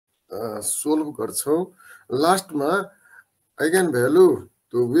Solve गर्छौं लास्टमा eigen value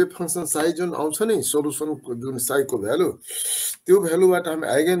त्यो वेभ फंक्सन साइज जुन आउँछ नि सोलुसनको जुन साइको भ्यालु त्यो भ्यालुबाट हामी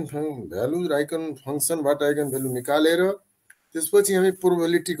आइगन भ्यालु र आइगन फंक्सनबाट आइगन भ्यालु निकालेर त्यसपछि हामी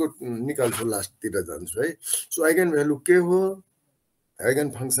प्रोबेबिलिटीको निकाल्छौं लास्टतिर जान्छौं है सो आइगन भ्यालु के हो आइगन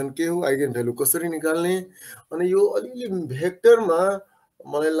फंक्सन के हो आइगन भ्यालु कसरी निकाल्ने अनि यो अलिअलि भेक्टरमा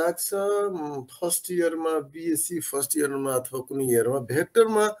मलाई लाग्छ फर्स्ट इयरमा बीएससी फर्स्ट इयरमा अथवा कुनै इयरमा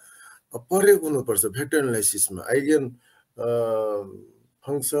भेक्टरमा पढेको हुनुपर्छ vector एनालाइसिसमा eigen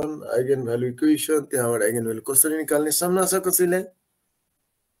function eigen value equation त्यहाँबाट आइगन भ्यालु कसरी निकाल्ने सम्झना छ कसैलाई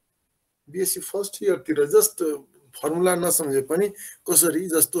बीएससी फर्स्ट इयरतिर जस्ट फर्मुला नसम्झे पनि कसरी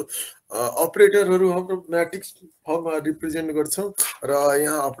जस्तो अपरेटरहरु हाम्रो म्याट्रिक्स फर्ममा रिप्रेजेन्ट गर्छौं र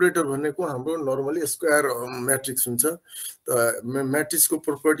यहाँ अपरेटर भनेको हाम्रो नर्मली स्क्वायर म्याट्रिक्स हुन्छ त म्याट्रिक्सको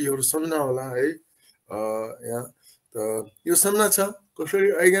प्रोपर्टीहरु सम्झना होला है यहाँ त यो सम्झना छ कसरी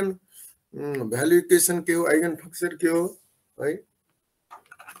आइगन भ्यालु इक्वेसन के हो आइगन फंक्सन के हो है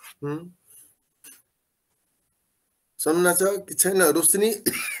सम्झना छ कि छैन रोशनी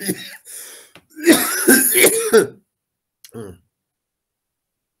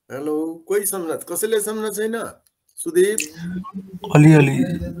हेलो कोही सम्झना कसैले सम्झना छैन सुदीप अलिअलि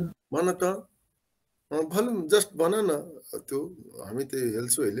भन त भलुम जस्ट भन न त्यो हामी त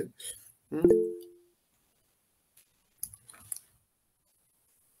हेल्छौ अहिले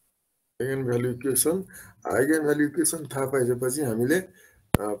आइगन भ्यालु इक्वेसन थाहा पाएपछि हामीले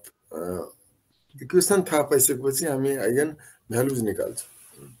इक्वेसन थाहा पाइसकेपछि हामी आइगन भ्यालुज निकाल्छौं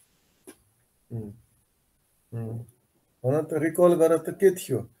भन त रिकल गर त के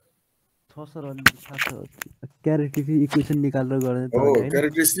थियो सर क्यारेक्टरिस्टिक इक्वेसन निकालेर गर्ने हो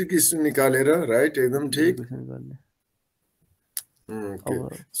क्यारेक्टरिस्टिक इक्वेसन निकालेर राइट एकदम ठीक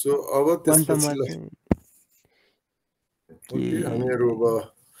सो अब त्यसपछि हामीहरु अब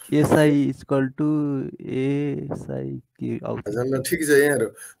SI equal to ASI के आउँछ ल ठीक छ यहाँ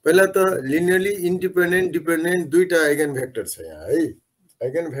पहिला त लिनियरली इन्डिपेन्डेन्ट डिपेन्डेन्ट दुईटा आइगन भेक्टर छ यहाँ है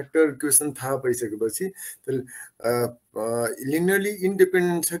आइगन भेक्टर इक्वेसन थाहा पाइसकेपछि लिनियरली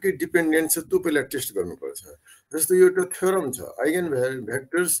इन्डिपेन्डेन्ट छ कि डिपेन्डेन्ट छ त्यो पहिला टेस्ट गर्नुपर्छ जस्तो यो एउटा थ्योरम छ आइगन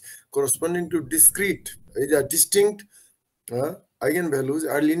भेक्टर्स कोरस्पोन्डिङ टु डिस्क्रिट है या distinct eigen values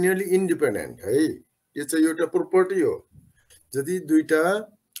are linearly independent है यो चाहिँ एउटा प्रोपर्टी हो यदि दुईटा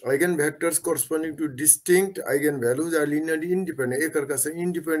eigen vectors कोरस्पोन्डिङ to distinct eigen values are linearly independent एकअर्कासँग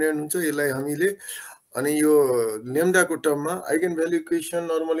इन्डिपेन्डेन्ट हुन्छ यसलाई हामीले अनि यो लेम्डाको टर्ममा आइगन भ्यालु इक्वेसन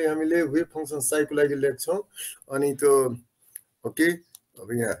नर्मली हामीले वेभ फंक्सन साइको लागि लेख्छौं अनि त्यो ओके अब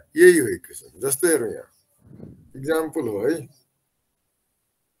यहाँ यही हो इक्वेसन जस्तो हेरौँ यहाँ एक्जाम्पल हो है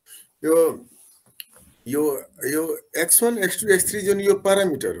यो यो यो x1 x2 x3 जुन यो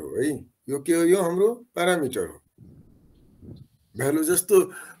प्यारामिटर हो है यो के हो यो हाम्रो प्यारामिटर हो भ्यालु जस्तो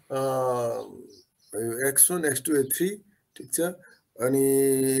x1 x2 x3 ठीक छ अनि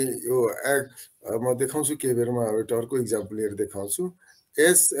यो म देखाउँछु के बेरमा एउटा अर्को एक्जाम्पल लिएर देखाउँछु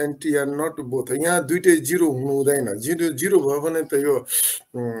s and t are not both यहाँ दुईटै जिरो हुनु हुँदैन जिरो भयो भने त यो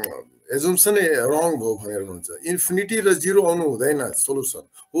एजम्पसन रङ भयो भनेर भन्छ इन्फिनिटी र जिरो आउनु हुँदैन सोलुसन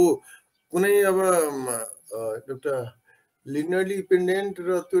हो कुनै अब एउटा लिनियरली डिपेन्डेन्ट र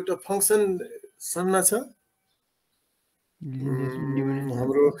त्यो एउटा फंक्सन सम्झना छ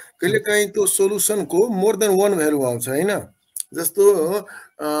हाम्रो कहिलेकाहीँ त्यो सोलुसनको मोर देन वन भ्यालु आउँछ हैन जस्तो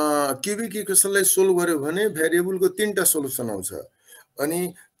क्युबिक इक्वेसनलाई सोल्भ गर्यो भने भेरिएबलको तीनटा सोलुसन आउँछ अनि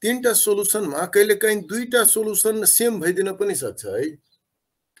तीनटा सोलुसनमा कहिलेकाहीँ दुईटा सोलुसन सेम भइदिन पनि सक्छ है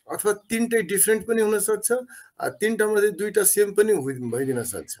अथवा तीनटै डिफरेन्ट पनि हुन सक्छ तीनटा मध्ये दुईटा सेम पनि भइदिन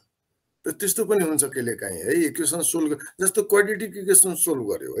सक्छ त त्यस्तो पनि हुन्छ कहिलेकाहीँ है इक्वेसन सोल्भ जस्तो क्वाड्रेटिक इक्वेसन सोल्भ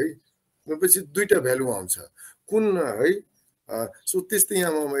गर्यो है त्यसपछि दुईटा भ्यालु आउँछ कुन है सो त्यस्तै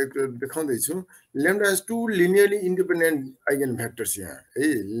यहाँ म एक देखाउँदै छु lambda has two linearly independent eigen vectors यहाँ है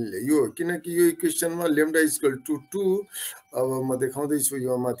यो किनकि यो इक्वेसनमा लैम्डा इक्वल टु 2 अब म देखाउँदै छु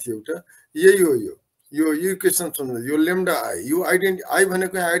यो माथि एउटा यही हो यो इक्वेसन सम्झ यो लैम्डा आई यो आई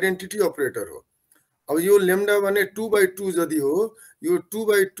भनेको आइडेन्टिटी अपरेटर हो अब यो लैम्डा भने 2/2 जति हो यो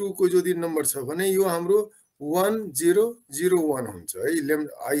 2/2 को जति नम्बर छ भने यो हाम्रो 1001 हुन्छ है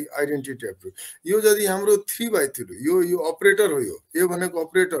लैम्डा आइडेन्टिटी अपरेटर यो जति हाम्रो 3/3 यो अपरेटर हो यो भनेको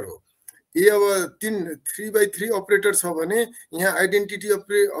अपरेटर हो ए अब 3/3 अपरेटर छ भने यहाँ आइडेन्टिटी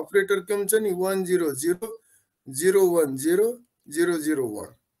अपरेटर के हुन्छ नि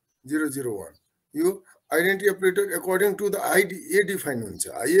 10001001001 यो identity operator according to the A define हुन्छ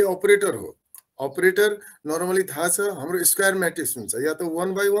ए अपरेटर हो अपरेटर नर्मली थाहा छ हाम्रो स्क्वायर म्याट्रिक्स हुन्छ या त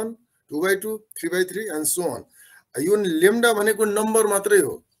 1/1 2/2 3/3 and so on यो लेम्डा भनेको नम्बर मात्रै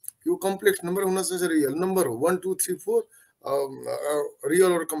हो यो कम्प्लेक्स नम्बर हुन सक्छ रियल नम्बर हो 1 2 3 4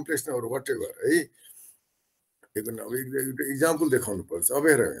 रियल और कम्प्लेक्स और whatever है example देखाउनु पर्छ अब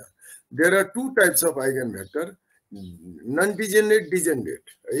हेर यहाँ there are two types of eigenvector non degenerate degenerate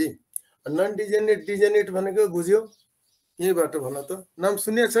है non degenerate degenerate भनेको बुझ्यो यहीबाट भन त नाम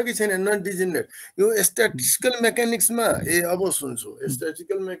सुनेको छ कि छैन नन डिजेनेरेट यो स्ट्याटिस्टिकल मेकानिक्समा अब सुन्छु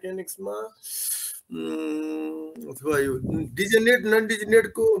स्ट्याटिस्टिकल मेकानिक्समा अथवा यो डिजेनेरेट नन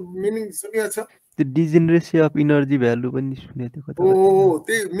डिजेनेरेटको मिनिङ सुनेको छ त्यो डिजेनरेसी अफ इनर्जी भ्यालु पनि सुनेको थियो कता ओ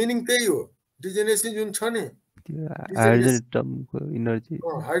त्यही मिनिङ त्यही हो डिजेनेरेसी जुन छ नि त्यो हाइड्रोजन एटमको इनर्जी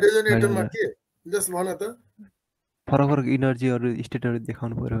हाइड्रोजन एटममा के जस्ट भन त फरक फरक इनर्जीहरू स्टेटहरू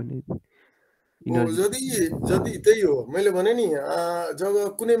देखाउनु पर्यो भने जति त्यही हो मैले भने नि जब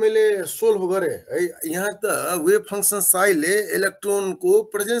कुनै मैले सोल्भ गरेँ है यहाँ त वेभ फङ्सन साइले इलेक्ट्रोनको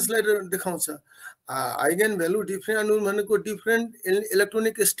प्रेजेन्सलाई देखाउँछ आइगन भ्यालु डिफ्रेन्ट भनेको डिफ्रेन्ट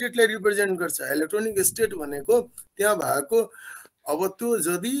इलेक्ट्रोनिक स्टेटलाई रिप्रेजेन्ट गर्छ इलेक्ट्रोनिक स्टेट भनेको त्यहाँ भएको अब त्यो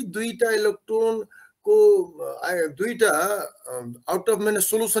यदि दुईटा इलेक्ट्रोनको दुईटा आउट अफ मैले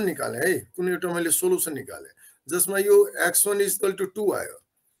सोलुसन निकालेँ है कुनै एउटा मैले सोलुसन निकालेँ जसमा यो x1 इक्वल टु 2 आयो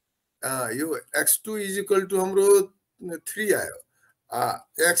यो x2 इज इक्वल टु हाम्रो 3 आयो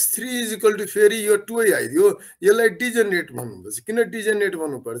x3 इज इक्वल टु फेरि यो 2 आइदियो यसलाई डिजेनेरेट भन्नुपर्छ किन डिजेनेरेट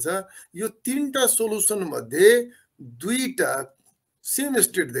भन्नुपर्छ यो तीनटा सोलुसन मध्ये दुईटा सेम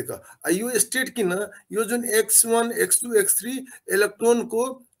स्टेट देख यो स्टेट किन यो जुन x1 x2 x3 इलेक्ट्रोनको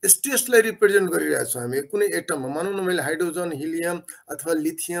स्टेट्सलाई रिप्रेजेन्ट गरिरहेको छौँ हामी कुनै एटममा मानौँ न मैले हाइड्रोजन हिलियम अथवा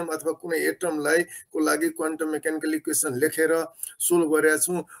लिथियम अथवा कुनै एटमलाई को लागि क्वान्टम मेकानिकल इक्वेसन लेखेर सोल्भ गरेका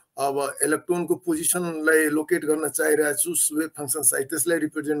छौँ अब इलेक्ट्रोनको पोजिसनलाई लोकेट गर्न चाहिरहेको छु वेभ फङ्सन साइड त्यसलाई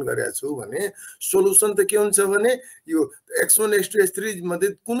रिप्रेजेन्ट गरेको छु भने सोलुसन त के हुन्छ भने यो x1 x2 x3 मध्ये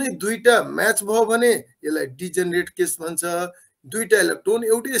कुनै दुईटा म्याच भयो भने यसलाई डिजेनेरेट केस भन्छ दुईटा इलेक्ट्रोन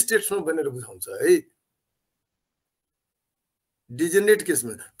एउटै स्टेट्समा बनेर बुझाउँछ है डिजेनेरेट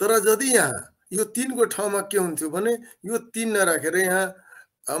केसमा तर यदि यहाँ यो 3 को ठाउँमा के हुन्थ्यो भने यो 3 नराखेर यहाँ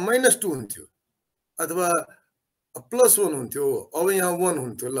 -2 हुन्थ्यो अथवा +1 हुन्थ्यो अब यहाँ 1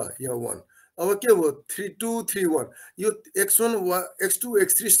 हुन्थ्यो ल यहाँ 1 अब के भयो 3 2 3 1 यो x1 x2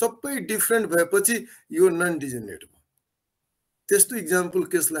 x3 सबै डिफरेन्ट भएपछि यो नन डिजेनेरेट भयो त्यस्तो इक्जाम्पल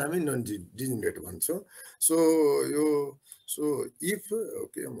केसलाई हामी नन डिजेनेरेट भन्छौँ सो यो So if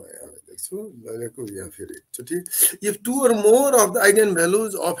okay, if two or more of the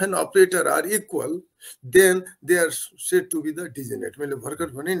eigenvalues of an operator are equal, then they are said to be the degenerate. मैले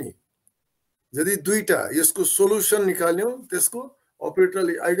भर्खर भने नि यदि दुईटा यसको सोलुसन निकाल्यौं त्यसको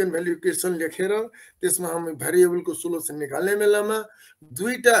अपरेटरले आइगन भ्यालु इक्वेसन लेखेर त्यसमा हामी भेरिएबलको सोलुसन निकाल्ने बेलामा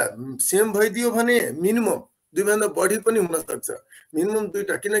दुईटा सेम भइदियो भने मिनिमम दुईभन्दा बढी पनि हुन सक्छ मिनिमम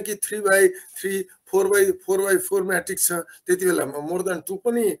दुईटा किनकि 3/3 4/4 म्याट्रिक्स छ त्यति बेलामा मोर देन 2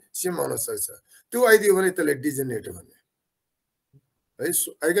 पनि सेम हुन सक्छ त्यो आइदियो भने त्यसलाई डिजेनेरेट भन्ने है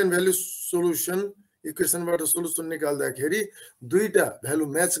आइगन भ्यालु सोलुसन इक्वेसनबाट सोलुसन निकाल्दाखेरि दुईटा भ्यालु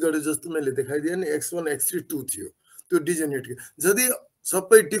म्याच गरे जस्तो मैले देखाइदिएँ नि x1 x3 2 थियो त्यो डिजेनेरेट यदि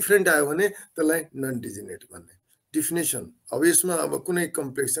सबै डिफरेन्ट आयो भने त्यसलाई नन डिजेनेरेट भन्ने definition अब यसमा अब कुनै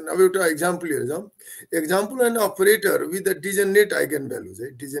कम्प्लेक्स छैन अब एउटा एक्जाम्पल हेर जाउँ example an operator with the डिजेनेरेट eigen value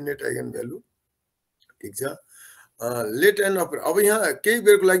चाहिँ डिजेनेरेट आइगन भ्यालु ठीक छ लेट एन अपरेटर अब यहाँ केही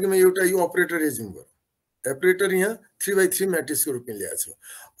बेरको लागि म एउटा यो अपरेटर एज्युम गरौँ अपरेटर यहाँ 3/3 म्याट्रिक्सको रूपमा ल्याएको छु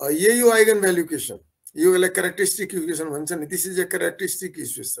यही यो आइगन भ्यालु इक्वेसन यो यसलाई क्यारेक्टरिस्टिक इक्वेसन भन्छ नि this is a characteristic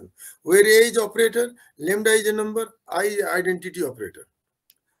equation where A is operator lambda is a number I identity operator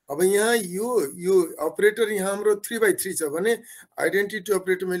अब यहाँ यो अपरेटर यहाँ हाम्रो 3/3 छ भने आइडेन्टिटी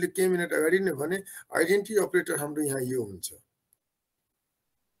अपरेटर मैले केही मिनेट अगाडि नै भने आइडेन्टिटी अपरेटर हाम्रो यहाँ यो हुन्छ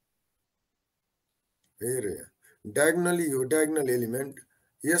हेर डायगोनली यो डायगोनल एलिमेन्ट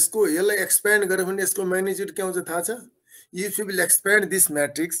यसलाई एक्सप्यान्ड गरे भने यसको म्याग्निट्युड के आउँछ थाहा छ if you will expand this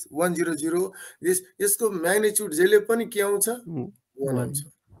matrix 1 0 0 यसको म्याग्निट्युड जहिले पनि के आउँछ 1 आउँछ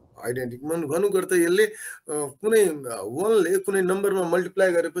आइडेन्टिटी मन भन्नुपर्दा यसले कुनै 1 ले कुनै नम्बरमा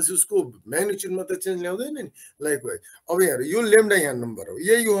मल्टिप्लाई गरेपछि उसको म्याग्निट्युडमा त चेन्ज ल्याउँदैन नि लाइक वाइ अब यहाँ यो लेम्डा यहाँ नम्बर हो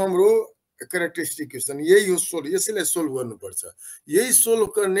यही हो हाम्रो क्यारेक्टरिस्टिक इक्वेसन यही हो सोल्भ यसैलाई सोल्भ गर्नुपर्छ यही सोल्भ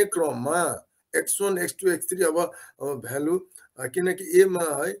गर्ने क्रममा x1 x2 x3 अब भ्यालु किनकि ए मा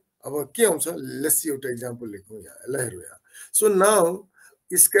है अब के आउँछ लेट्स सी एउटा एक्जाम्पल लेखौँ यहाँ ल हेरौँ यहाँ सो नाउ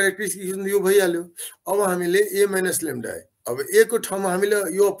इस क्यारेक्टरिस्टिक इक्वेसन यो भइहाल्यो अब हामीले a - लेम्डा अब ए को ठाउँमा हामीले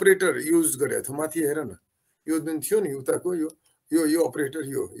यो अपरेटर युज गरेको थियौँ माथि हेर न यो जुन थियो नि उताको यो अपरेटर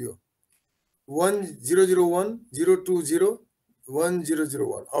यो 1 0 0 1 0 2 0 1 0 0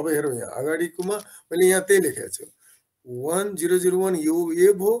 1 अब हेरौँ यहाँ अगाडिकोमा मैले यहाँ त्यही लेखेको छु 1 0 0 1 यो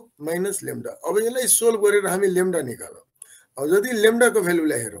ए भो माइनस लेम्डा अब यसलाई सोल्भ गरेर हामी लेम्डा निकालौँ अब यदि लेम्डाको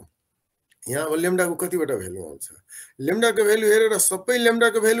भ्यालुलाई हेरौँ यहाँ अब लेम्डाको कतिवटा भ्यालु आउँछ लेम्डाको भ्यालु हेरेर सबै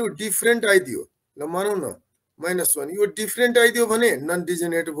लेम्डाको भ्यालु डिफरेन्ट आइदियो ल मानौ न -1 यो डिफरेन्ट आइदियो भने नन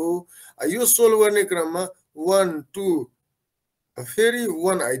डिजेनेरेट भयो यो सोल्भ गर्ने क्रममा 1 2 फेरि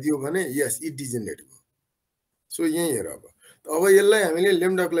 1 आइदियो भने यस इ डिजेनेरेट भयो सो यही हेर अब यसलाई हामीले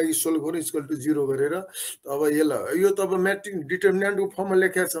लेम्डाको लागि सोल्भ गरौँ इक्वल टु 0 गरेर अब यसलाई यो त अब म्याट्रिक्स डिटर्मिनेन्टको फर्ममा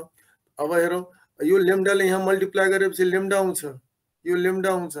लेखेको छ अब हेरौँ यो लेम्डाले यहाँ मल्टिप्लाई गरेपछि लेम्डा आउँछ यो लेम्डा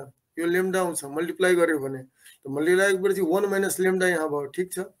आउँछ यो लेम्डा आउँछ मल्टिप्लाई गर्यो भने त मल्टिप्लाई गरेपछि 1 माइनस लेम्डा यहाँ भयो ठिक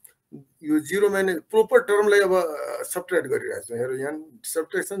छ यो 0 माइनस प्रोपर टर्मलाई अब सब्ट्र्याक्ट गरिरहेको छ हेर यहाँ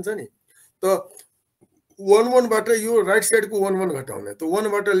सब्ट्र्याक्सन छ नि त 1 बाट यो राइट साइडको 1 घटाउने त 1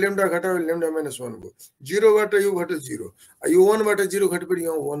 बाट लेम्डा घटायो लेम्डा -1 भयो 0 बाट यो घट्यो 0 यो 1 बाट 0 घटेपछि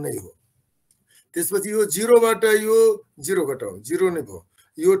यहाँ 1 नै हो त्यसपछि यो 0 बाट यो 0 घटाउ 0 नै भयो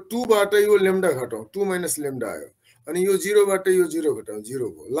यो 2 बाट यो लेम्डा घटाउ 2 माइनस लेम्डा आयो अनि यो 0 बाट यो 0 घटाउ 0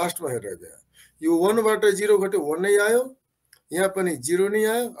 भयो लास्टमा हेरेर यहाँ यो 1 बाट 0 घट्यो 1 नै आयो यहाँ पनि 0 नै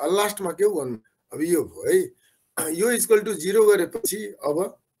आयो लास्टमा के 1 अब यो भयो है यो इक्वल टु 0 गरेपछि अब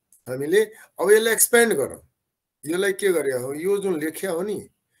हामीले अब यसलाई एक्सपेन्ड गरौँ यसलाई के गरे हो यो जुन लेख्या हो नि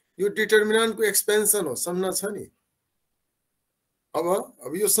यो डिटर्मिनेन्टको एक्सपेन्सन हो सम्झना छ नि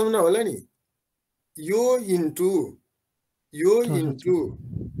अब यो सम्झना होला नि यो इन्टु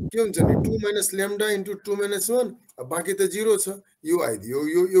के हुन्छ नि 2 माइनस लेम्डा इन्टु 2 माइनस 1 बाँकी त 0 छ यो आइदियो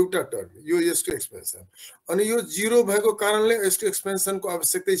यो एउटा टर्म यो यसको एक्सपेन्सन अनि यो 0 भएको कारणले यसको एक्सपेन्सनको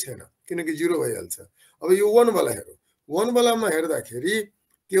आवश्यकतै छैन किनकि 0 भइहाल्छ अब यो 1 वाला हेरौँ 1 वालामा हेर्दाखेरि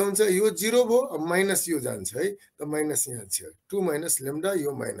के हुन्छ यो 0 भयो अब माइनस यो जान्छ है त माइनस यहाँ छ 2 माइनस लेम्डा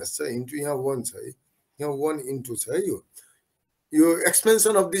यो माइनस छ इन्टु यहाँ 1 छ है यहाँ 1 इन्टु छ है यो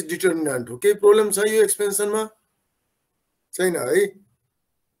एक्सपेन्सन अफ दिस डिटर्मिनेन्ट हो केही प्रब्लम छ यो एक्सपेन्सनमा छैन है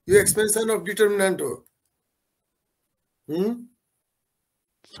यो एक्सपेन्सन अफ डिटर्मिनेन्ट हो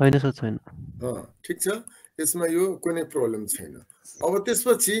छैन सर छैन ठिक छ यसमा यो कुनै प्रब्लम छैन अब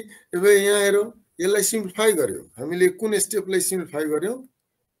त्यसपछि अब यहाँ हेरौँ यसलाई सिम्प्लिफाई गर्यो हामीले कुन स्टेपलाई सिम्प्लिफाई गर्यौँ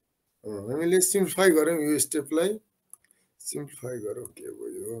हामीले सिम्प्लिफाई गर्यौँ यो स्टेपलाई सिम्प्लिफाई गरौँ के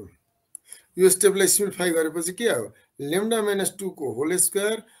भयो यो स्टेपलाई सिम्प्लिफाई गरेपछि के आयो लेम्डा -2 को होल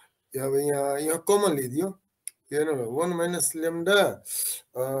स्क्वायर अब यहाँ कमन लिदियो हेर्नु 1 minus lambda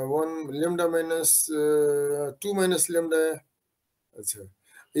 1 lambda -2 minus lambda अच्छा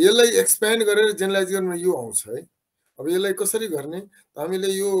यसलाई एक्सप्यान्ड गरेर जेनरलाइज गर्न यो आउँछ है अब यसलाई कसरी गर्ने हामीले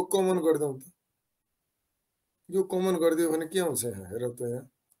यो कमन गर्दौं त यो कमन गरिदियो भने के आउँछ यहाँ हेर त यहाँ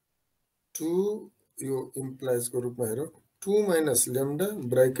 2 यो इम्प्लाइज को रूपमा हेरौँ 2 माइनस लेम्डा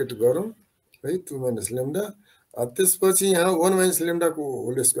ब्रैकेट गरौँ है 2 माइनस लेम्डा त्यसपछि यहाँ 1 माइनस लेम्डा को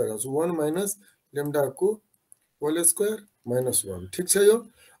होल स्क्वायर आउँछ 1 माइनस लेम्डा को होल स्क्वायर -1 ठीक छ यो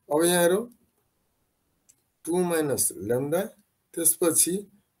अब यहाँ हेरौँ 2 माइनस लेम्डा त्यसपछि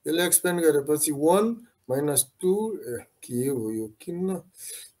यसलाई एक्सपेन्ड गरेपछि 1 माइनस 2 के हो यो किन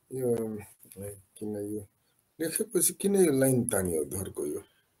यो लेखेपछि किन यो लाइन तानियो धरको यो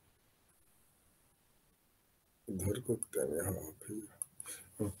धरको तानियो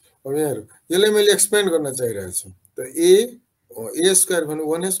अब यहाँ हेरौँ यसलाई मैले एक्सपेन्ड गर्न चाहिरहेको छु त ए स्क्वायर भने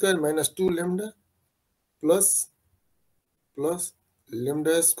 1 square -2 lambda plus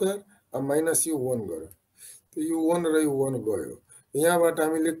lambda square अब माइनस यो 1 गयो त यो 1 र यो 1 गयो यहाँबाट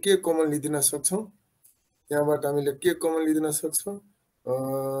हामीले के कमन लिदिन सक्छौं यहाँबाट हामीले के कमन लिदिन सक्छौं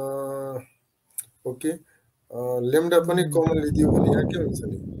ओके लेम्डा पनि कमन लिदियो भने यहाँ के हुन्छ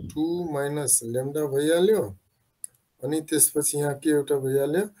नि 2 माइनस लेम्डा भइहाल्यो अनि त्यसपछि यहाँ के एउटा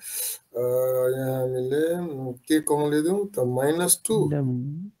भइहाल्यो यहाँ हामीले के कमन लिदियौ त -2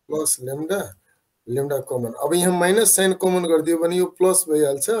 प्लस लेम्डा कमन अब यहाँ माइनस साइन कमन गरिदियो भने यो प्लस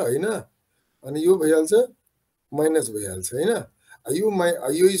भइहाल्छ हैन अनि यो भइहाल्छ माइनस भइहाल्छ हैन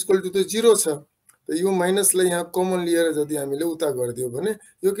यो इक्वल टु त 0 छ त यो माइनसलाई यहाँ कमन लिएर यदि हामीले उता गरिदियो भने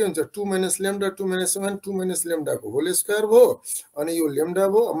यो के हुन्छ 2 minus lambda 2 minus 1 2 minus lambda को होल स्क्वायर भयो अनि यो लेम्डा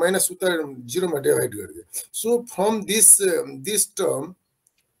भयो माइनस उता 0 मा डिवाइड गरिदियो सो फ्रम दिस टर्म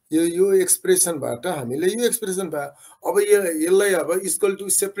यो एक्सप्रेसनबाट हामीले यो एक्सप्रेसन भयो अब यसलाई अब इक्वल टु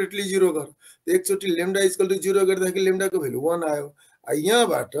सेपरेटली 0 गर एकचोटी लेम्डा इक्वल टु 0 गर्दाखेरि लेम्डाको भ्यालु 1 आयो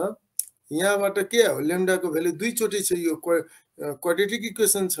यहाँबाट के आयो लेम्डाको भ्यालु दुई चोटी छ यो क्वाड्रेटिक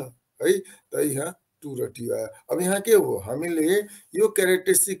इक्वेसन छ है त यहाँ 2 र t आयो अब यहाँ के हो हामीले यो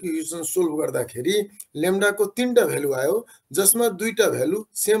क्यारेक्टरिस्टिक इक्वेसन सोल्भ गर्दाखेरि लेम्डाको 3टा भ्यालु आयो जसमा दुईटा भ्यालु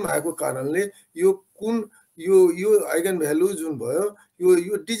सेम आएको कारणले यो कुन यो आइगन भ्यालु जुन भयो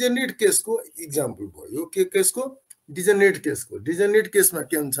यो डिजेनरेट केसको एक्जाम्पल भयो यो के केसको डिजेनरेट केसमा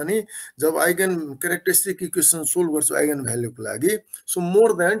के हुन्छ नि जब आइगन क्यारेक्टरिस्टिक इक्वेसन सोल्भ गर्छु आइगन भ्यालुको लागि सो मोर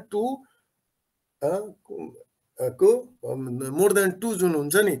देन 2 जुन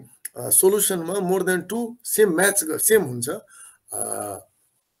हुन्छ नि सोलुसनमा more than 2 same match same हुन्छ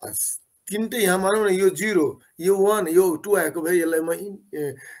तीनटै यहाँ मानौँ न यो 0 यो 1 यो 2 आएको भए यसलाई म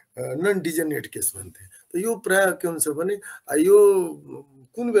नन डिजेनेरेट केस भन्थे त यो प्राय के हुन्छ भने यो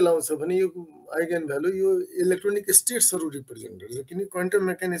कुन बेला आउँछ भने यो आइगन भ्यालु यो इलेक्ट्रोनिक स्टेट्सहरु रिप्रेजेन्ट गर्छ किन क्वान्टम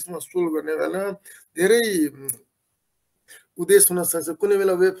मेकानिक्समा सोल्भ गर्ने बेला धेरै उद्देश्य हुन सक्छ कुनै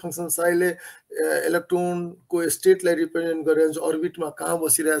बेला वेभ फंक्सन साइले इलेक्ट्रोनको स्टेटलाई रिप्रेजेन्ट गरेर अर्बिटमा कहाँ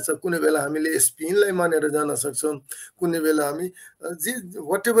बसिरहेछ कुनै बेला हामीले स्पिनलाई मानेर जान सक्छौं कुनै बेला हामी जे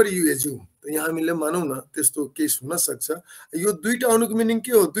वाट एभर यु एज्युम यहाँ हामीले मानौँ न त्यस्तो केस हुन सक्छ यो दुईटा अणुको मिनिङ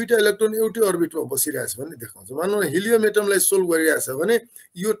के हो दुईटा इलेक्ट्रोन एउटै अर्बिटमा बसिरहेछ भन्ने देखाउँछ मानौँ न हिलियम एटमलाई सोल्भ गरिरहेछ भने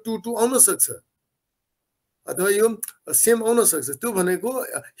यो 2 आउन सक्छ अथवा यो सेम आउन सक्छ त्यो भनेको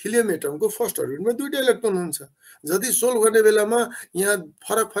हिलियम एटमको फर्स्ट अर्बिटमा दुईटा इलेक्ट्रोन हुन्छ जति सोल्भ गर्ने बेलामा यहाँ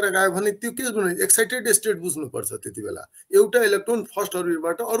फरक आयो भने त्यो के बुझ्नु एक्साइटेड स्टेट बुझ्नु पर्छ त्यति बेला एउटा इलेक्ट्रोन फर्स्ट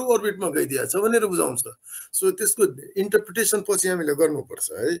अर्बिटबाट अरु अर्बिटमा गइदिएछ भनेर बुझाउँछ सो त्यसको इन्टरप्रिटेसन पछि हामीले गर्नुपर्छ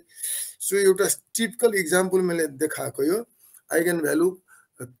है सो एउटा टिपिकल एक्जाम्पल मैले देखाएको यो आइगन भ्यालु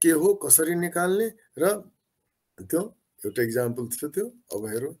के हो कसरी निकाल्ने र त्यो एउटा एक्जाम्पल थियो त्यो अब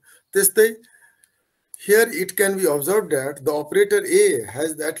हेरौँ त्यस्तै Here it can be observed that the operator A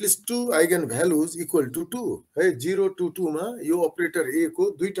has at least 2 eigenvalues equal to 2. है 0 to 2 मा यो operator A को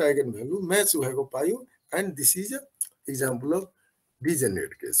दुईटा eigenvalue match भएको पायो and this is an example of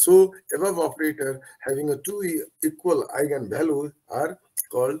degenerate case. So above operator having a 2 equal eigenvalues are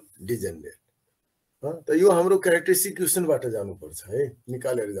called degenerate. त यो हाम्रो क्यारेक्टरिस्टिक इक्वेसनबाट जानुपर्छ है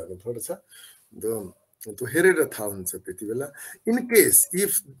निकालेर जानुपर्छ त्यो हेरेर थाहा हुन्छ त्यति बेला in case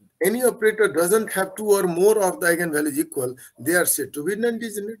if any operator doesn't have 2 or more of the eigenvalues equal they are said to be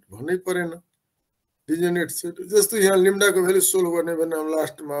non-degenerate भन्नै परेन डिजेनेरेट सेट जस्तो यहाँ लिम्डाको भ्यालु सोल्भ गर्ने भने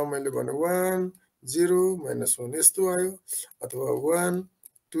लास्टमा मैले भने 1 0 -1 यस्तो आयो अथवा 1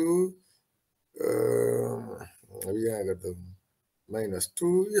 2 यहाँ गर्दा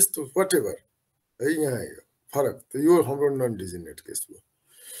 -2 यस्तो व्हाटएभर है यहाँ आयो फरक त यो हाम्रो नन डिजेनेरेट केस हो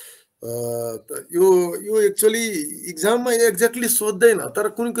यो एक्चुअली एक्जाममा एक्ज्याक्टली सोध्दैन तर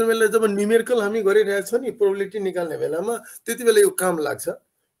कुन बेला जब न्युमेरिकल हामी गरिरहेछ नि प्रोबेबिलिटी निकाल्ने बेलामा त्यति बेला यो काम लाग्छ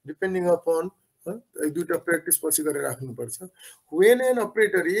डिपेन्डिङ अपन दुईटा प्र्याक्टिस पछि गरेर राख्नु पर्छ when an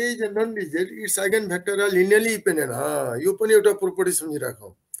operator is a non digit it's eigen vector are linearly dependent यो पनि एउटा प्रोपर्टी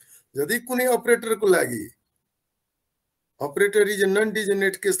सम्झिराखौँ यदि कुनै अपरेटरको लागि operator is a non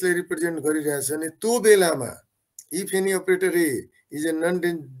डिजेनेरेट केसले represent गरिरहेछ भने त्यो बेलामा if any operator A is a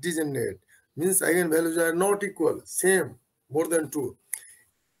non-degenerate means eigenvalues are not equal same more than 2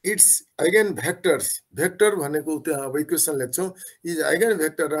 its eigenvectors vector भनेको त्यहाँ अब इक्वेसन लेख्छौं is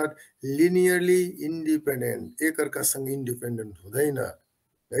eigenvector are linearly independent एकअर्कासँग इन्डिपेन्डेन्ट हुँदैन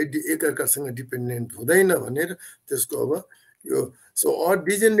है एकअर्कासँग डिपेन्डेन्ट हुँदैन भनेर त्यसको अब यो so a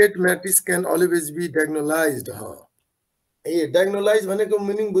degenerate matrix can always be diagonalized diagonalize भनेको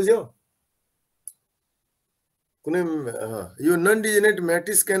मिनिङ बुझ्यौ कुनै यो non डिजेनेरेट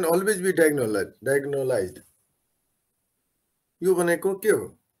matrix can always be डायगोनलाइज्ड यो भनेको के हो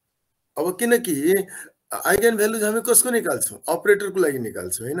अब किनकि आइगन भ्यालुज हामी कसको निकाल्छौं अपरेटरको लागि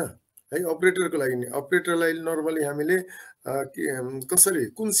निकाल्छौं हैन है अपरेटरको लागि अपरेटरलाई नर्मली हामीले कसरी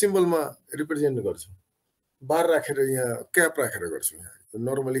कुन सिम्बलमा रिप्रेजेन्ट गर्छौं बार राखेर यहाँ क्याप राखेर गर्छौं यहाँ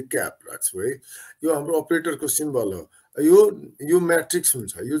नर्मली क्याप राख्छौं है यो हाम्रो अपरेटरको सिम्बल हो यो म्याट्रिक्स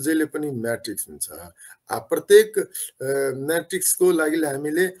हुन्छ यो जहिले पनि म्याट्रिक्स हुन्छ प्रत्येक म्याट्रिक्सको लागि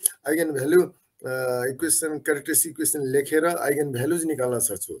हामीले eigen value equation characteristic equation लेखेर आइगन भ्यालुज निकाल्न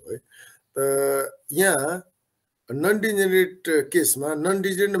सक्छौं है त यहाँ नन डिजेनेरेट केसमा नन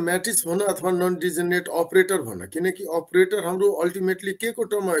डिजेनेरेट म्याट्रिक्स भन्न अथवा नन डिजेनेरेट अपरेटर भन्न किनकि अपरेटर हाम्रो अल्टिमेटली के को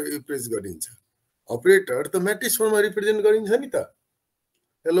टर्ममा रिप्रेजेन्ट गरिन्छ अपरेटर त म्याट्रिक्स फर्ममा रिप्रेजेन्ट गरिन्छ नि त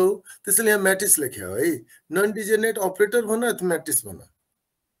हेलो त्यसैले यहाँ म्याट्रिक्स लेख्यो है नन डिजेनेरेट अपरेटर भन्न अथवा म्याट्रिक्स भन्न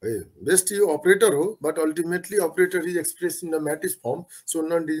है बेस्ट यो अपरेटर हो but ultimately operator is express in the matrix firm so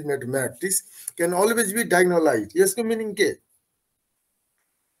non डिजेनेरेट matrix can always be डायगोनलाइज्ड यसको मिनिङ के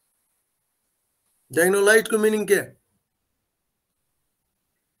डायगोनलाइज्ड को मिनिङ के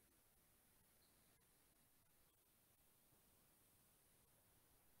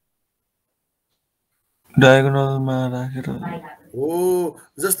डायगोनलमा राखेर हो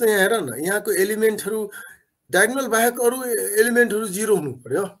जस्तो यहाँ हेर न यहाँको एलिमेन्टहरु डायगोनल बाहेक अरु एलिमेन्टहरु 0 हुनु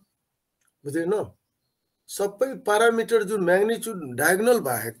पर्यो बुझ्दैन सबै प्यारामिटर जुन म्याग्निट्युड डायगोनल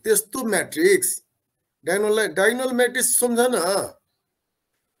बाहेक त्यस्तो matrix diagonal matrix सम्झन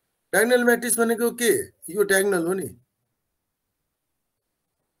diagonal matrix भनेको के यो डायगोनल हो नि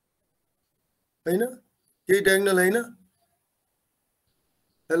हैन के डायगोनल हैन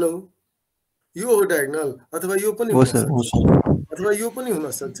हेलो यो हो डायगोनल अथवा यो पनि हो सर अथवा यो पनि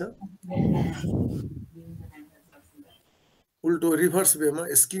हुन सक्छ उल्टो रिभर्स वेमा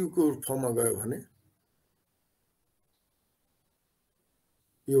स्क्युको फर्ममा गयो भने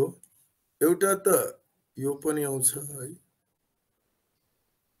यो एउटा त यो पनि आउँछ है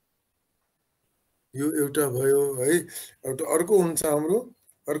यो एउटा भयो है एउटा अर्को हुन्छ हाम्रो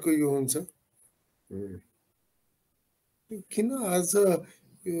अर्को यो हुन्छ किन आज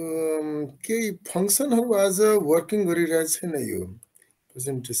केही फङ्सनहरू आज वर्किङ गरिरहेको छैन यो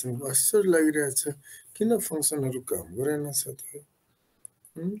प्रेजेन्टेसनको आश्चर्य लागिरहेछ किन फङ्सनहरू काम गरेन छ त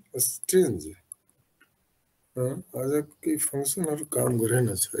स्ट्रेन्ज आज केही फङ्सनहरू काम गरेन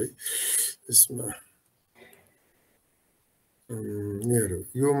छ है यसमा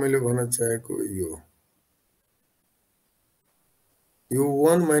यो मैले भन्न चाहेको यो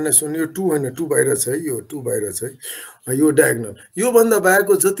 1 - 1 यो 2 होइन 2 बाहिर छ है यो 2 बाहिर छ है यो डायगोनल योभन्दा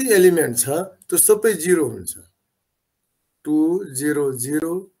बाहेकको जति एलिमेन्ट छ त्यो सबै 0 हुन्छ 2 0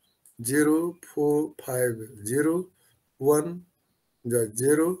 0 0 4 5 0 1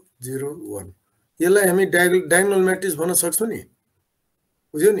 0 0 1 यसलाई हामी डायगोनल म्याट्रिक्स भन्न सक्छौँ नि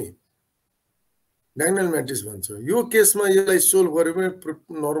बुझ्यौ नि डायगोनल म्याट्रिक्स भन्छ यो केसमा यसलाई सोल्भ गरे पनि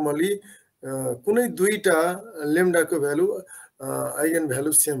नर्मली कुनै दुईटा लेम्डाको भ्यालु आइगन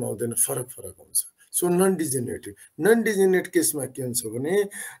भ्यालु सेम आउँदैन फरक हुन्छ सो नन डिजेनेरेट केसमा के हुन्छ भने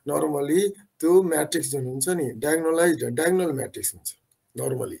नर्मली त्यो म्याट्रिक्स जुन हुन्छ नि डायगोनल म्याट्रिक्स हुन्छ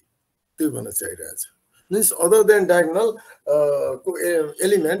नर्मली त्यही भन्न चाहिरहेछ मिन्स अदर देन डायगोनल को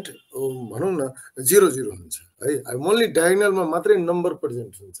एलिमेन्ट भनौँ न 0 0 हुन्छ है ओन्ली डायगोनलमा मात्रै नम्बर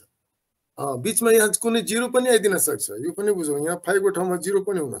प्रेजेन्ट हुन्छ बिचमा यहाँ कुनै 0 पनि आइदिन सक्छ यो पनि बुझौँ यहाँ 5 को ठाउँमा 0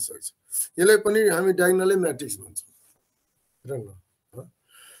 पनि हुन सक्छ यसलाई पनि हामी डायगोनलै म्याट्रिक्स भन्छौँ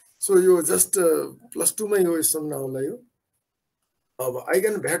सो यो जस्ट +2 मा यो सम्झना होला यो अब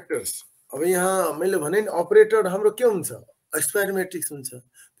आइगन भेक्टर्स अब यहाँ मैले भने नि अपरेटर हाम्रो के हुन्छ स्क्वायर म्याट्रिक्स हुन्छ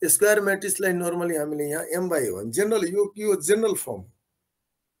स्क्वायर म्याट्रिक्सलाई नर्मली हामीले यहाँ m/1 जनरल यो जनरल फर्म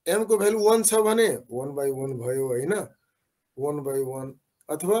m को भ्यालु 1 छ भने 1/1 भयो हैन 1/1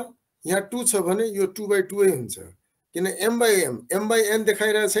 अथवा यहाँ 2 छ भने यो 2/2 हुन्छ किन m/n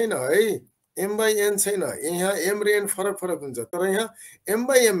देखाइरहेको छैन है m/n छैन यहाँ m र n फरक हुन्छ तर यहाँ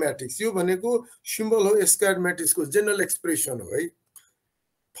m/m म्याट्रिक्स यो भनेको सिम्बल हो स्क्वायर म्याट्रिक्सको जनरल एक्सप्रेसन हो है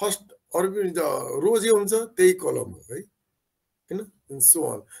फर्स्ट रो जे हुन्छ त्यही कलम हो है हैन so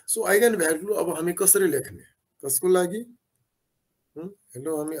on so eigen value अब हामी कसरी लेख्ने कसको लागि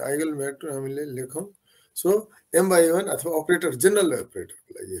हेलो हामी आइगन भ्यालु हामीले लेखौं सो m/1 अथवा अपरेटर जनरल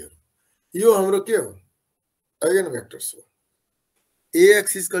अपरेटरको लागि यो हाम्रो के हो आइगन भेक्टर्स हो ax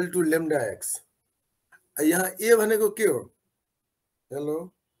 = λx यहाँ a भनेको के हो हेलो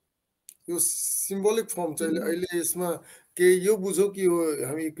यो सिम्बोलिक फर्म चाहिँ अहिले यसमा के यो बुझौ कि यो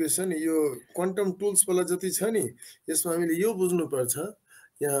हामी इक्वेसन यो क्वान्टम टुल्स वाला जति छ नि यसमा हामीले यो बुझ्नु पर्छ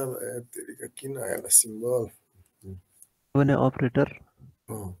यहाँ किन आएला सिम्बल भने अपरेटर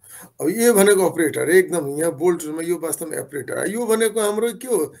अब यो भनेको अपरेटर एकदम यहाँ बोल्डमा यो वास्तवमा अपरेटर यो भनेको हाम्रो के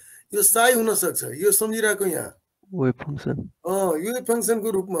हो यो साइ हुन सक्छ यो सम्झिराको यहाँ वेभ फंक्सन यो फंक्सनको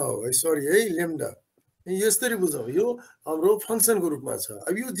रूपमा हो है सरी है लेम्डा यसरी बुझौँ यो हाम्रो फंक्सनको रूपमा छ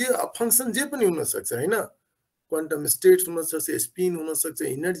अब यो जे फंक्सन जे पनि हुन सक्छ हैन क्वान्टम स्टेट्स हुन सक्छ स्पिन हुन सक्छ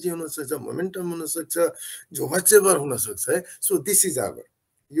एनर्जी हुन सक्छ मोमेन्टम हुन सक्छ जो व्हाटएभर हुन सक्छ है सो दिस इज आवर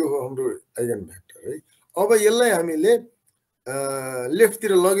यो हो हाम्रो आइगन भेक्टर है अब यसलाई हामीले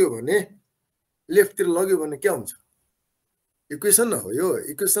लेफ्टतिर लग्यो भने के हुन्छ इक्वेसन न हो यो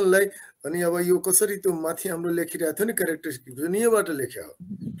इक्वेसनलाई अनि अब यो कसरी त्यो माथि हाम्रो लेखिरहेको थियो नि क्यारेक्टरिस्टिक यहीबाट लेख्या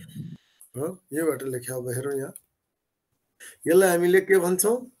हो यहीबाट लेख्या अब हेरौँ यहाँ यसलाई हामीले के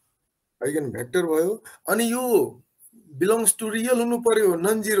भन्छौँ आइगन भेक्टर भयो अनि यो बिलोङ्स टु रियल हुनु पर्यो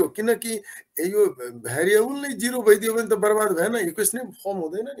नन जिरो किनकि यो भेरिएबल नै जिरो भइदियो भने त बर्बाद भएन इक्वेसनै फर्म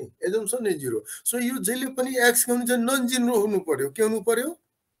हुँदैन नि एजम्सन नै जिरो सो यो जहिले पनि एक्स के हुन्छ नन जिरो हुनु पर्यो के हुनु पर्यो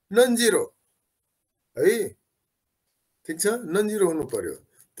नन जिरो है ठीक छ नन जिरो हुनु पर्यो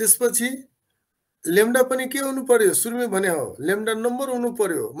त्यसपछि लेम्डा पनि के हुनु पर्यो सुरुमै भने हो लेम्डा नम्बर हुनु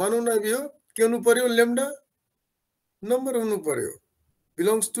पर्यो मानौ न यो के हुनु पर्यो लेम्डा नम्बर हुनु पर्यो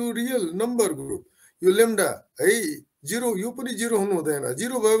belongs to real number group यो लेम्डा है जिरो यो पनि जिरो हुनु हुँदैन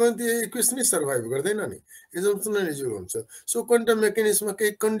जिरो भयो भने त्यो इक्वेसनै सर्भाइभ गर्दैन नि एजम्सन नै जिरो हुन्छ सो क्वान्टम मेकानिक्समा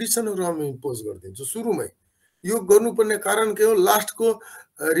केही कन्डिसनहरू हामी इम्पोज गरिदिन्छौँ सुरुमै यो गर्नुपर्ने कारण के हो लास्टको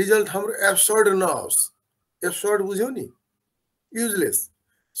रिजल्ट हाम्रो एब्सर्ड नहोस् एब्सर्ड बुझ्यौ नि युजलेस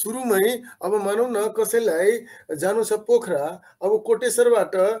सुरुमै अब मानौ न कसैलाई जानु छ पोखरा अब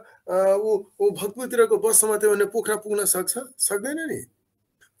कोटेश्वरबाट ऊ भक्तपुरतिरको बस समात्यो भने पोखरा पुग्न सक्दैन नि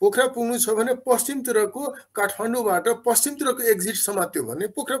पोखरा पुग्नु छ भने पश्चिमतिरको काठमाडौँबाट पश्चिमतिरको एक्जिट समात्यो भने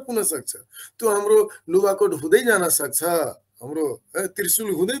पोखरा पुग्न सक्छ त्यो हाम्रो लुबाकोट हुँदै जान सक्छ हाम्रो त्रिशुल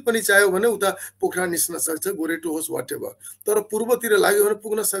हुँदै पनि चाह्यो भने उता पोखरा निस्न सक्छ, गोरेटो होस् वाटेभर, तर पूर्वतिर लाग्यो भने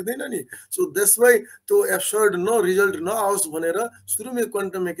पुग्न सक्दैन नि। सो द्याट्स वाइ त्यो एब्सर्ड रिजल्ट नआओस् भनेर सुरुमै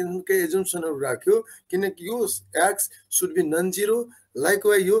क्वान्टम मेकानिक्सकै एजम्पसनहरू राख्यो, किनकि यो x should be non zero, like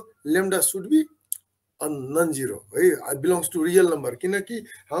why यो lambda should be non zero है, बिलोङ्स टु रियल नम्बर, किनकि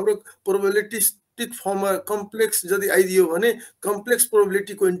हाम्रो प्रोबेबिलिटिस्टिक फर्ममा कम्प्लेक्स यदि आइदियो भने कम्प्लेक्स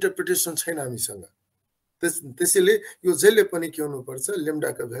प्रोबेबिलिटीको इन्टरप्रिटेसन छैन हामीसँग। त्यसैले यो जहिले पनि के हुनुपर्छ,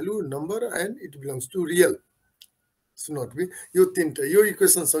 लेम्डाको value number and it belongs to real, not be. यो तीनटा यो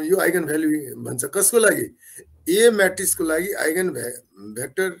इक्वेसन यो आइगन भ्यालु भन्छ कसको लागि, ए म्याट्रिक्सको लागि आइगन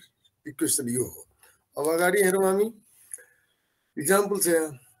भेक्टर इक्वेसन यो हो। अब अगाडि हेरौँ हामी, इक्जाम्पल छ यहाँ,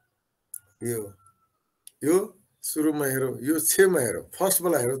 यो सुरुमा हेरौँ, यो 6 मा हेरौँ, फर्स्ट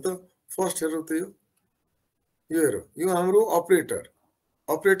वाला हेरौँ त, फर्स्ट हेरौँ त, यो हेरौँ, यो हाम्रो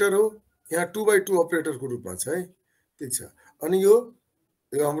अपरेटर हो, यहाँ 2/2 अपरेटरको रूपमा छ है, ठिक छ। अनि यो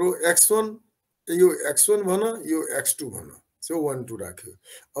हाम्रो x1, यो x1 भन, यो x2 भन, सो 1 2 राख्यो।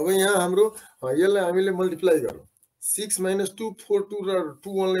 अब यहाँ हाम्रो यसलाई हामीले मल्टिप्लाई गरौँ, 6 - 2 4 2 र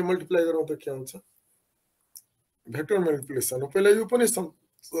 2 1 लाई मल्टिप्लाई गरौँ त के हुन्छ, भेक्टर मल्टिप्लिकेसन हो। पहिला यो पनि सम्झौ,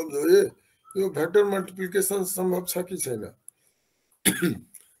 यो भेक्टर मल्टिप्लिकेसन सम्भव छ कि छैन,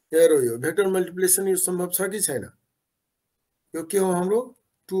 हेरौँ यो भेक्टर मल्टिप्लिकेसन यो सम्भव छ कि छैन। यो के हो, हाम्रो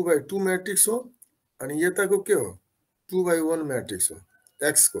 2/2 म्याट्रिक्स हो, अनि यताको के हो 2/1 म्याट्रिक्स हो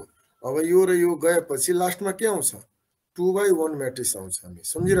एक्स को। अब यो र यो गएपछि लास्टमा के आउँछ, 2/1 म्याट्रिक्स आउँछ। हामी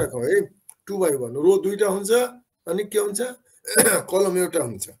सम्झिराखौँ है, 2/1 रो दुईटा हुन्छ अनि के हुन्छ कलम एउटा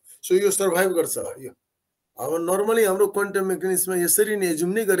हुन्छ। सो यो सर्भाइभ गर्छ यो। अब नर्मली हाम्रो क्वान्टम मेकानिक्समा यसरी नै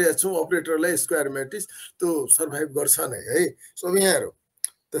एजुम नै गरेका छौँ, अपरेटरलाई स्क्वायर म्याट्रिक्स त्यो सर्भाइभ गर्छ नै है। सो अब यहाँ हेरौँ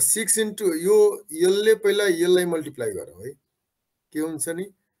त, 6 इन्टु यो यसले पहिला यसलाई मल्टिप्लाई गरौँ है, के हुन्छ नि,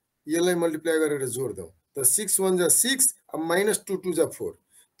 यसलाई मल्टिप्लाई गरेर जोड्दौँ त 6 1 जा 6, अब -2 2 जा 4,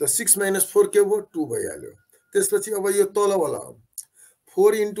 त 6 - 4 के भयो 2 भइहाल्यो। त्यसपछि अब यो तलवाला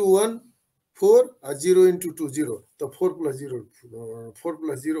 4 इन्टु 1 4, 0 इन्टु 2 0, त 4 +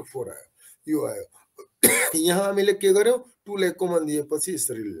 0 4 आयो, यो आयो। यहाँ हामीले के गर्यौँ, 2 लाई कमन दिएपछि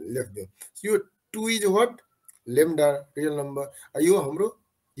यसरी लेख्दियौँ, यो 2 is what, lambda real number. यो हाम्रो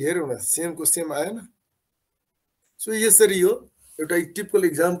हेरौँ न, सेमको सेम आएन। सो यसरी यो एउटा टिपिकल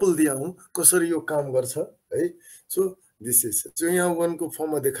इक्जाम्पल दिया हूँ कसरी यो काम गर्छ है। सो दिस इज जो यहाँ 1 को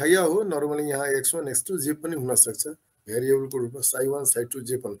फर्ममा देखाइया हो। नर्मली यहाँ x1 x2 जे पनि हुन सक्छ भेरिएबलको रूपमा, psi1 psi2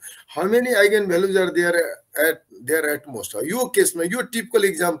 जे पनि। How many eigen values are there at most. यो केसमा, यो टिपिकल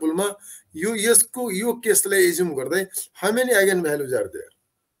इक्जाम्पलमा यसको यो केसलाई एज्युम गर्दै how many eigen values are there.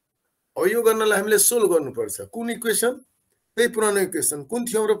 अब यो गर्नलाई हामीले सोल्भ गर्नुपर्छ। कुन इक्वेसन, त्यही पुरानो इक्वेसन। कुन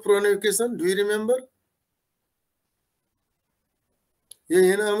थियो हाम्रो पुरानो इक्वेसन, डु यु रिमेम्बर? यही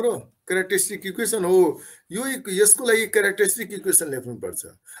हैन हाम्रो क्यारेक्टरिस्टिक इक्वेसन हो। यो यसको लागि क्यारेक्टरिस्टिक इक्वेसन लेख्नुपर्छ।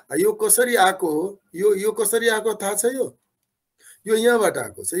 यो कसरी आएको हो, यो कसरी आएको थाहा छ? यो यहाँबाट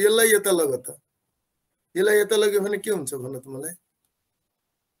आएको छ। यसलाई यता लग त, यसलाई यता लग्यो भने के हुन्छ भन त मलाई।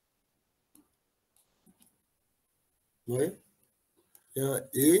 भयो यहाँ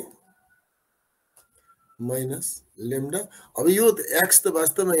a माइनस लेम्डा। अब यो एक्स त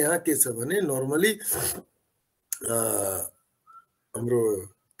वास्तवमा यहाँ के छ भने नर्मली हाम्रो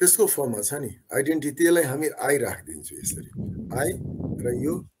त्यसको फर्ममा छ नि आइडेन्टिटी। यसलाई हामी आई राखिदिन्छौँ यसरी, आई र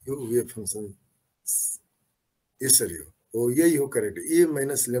यो वेभ फङ्सन यसरी हो, यही हो करेक्ट। ए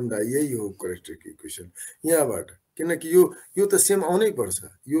माइनस लेम्डा यही हो करेक्ट इक्वेसन यहाँबाट, किनकि यो त सेम आउनै पर्छ।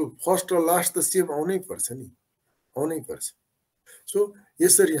 यो फर्स्ट र लास्ट त सेम आउनै पर्छ नि, आउनै पर्छ। सो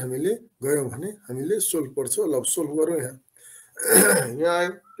यसरी हामीले गयौँ भने हामीले सोल्भ पर्छ। ल सोल्भ गरौँ। यहाँ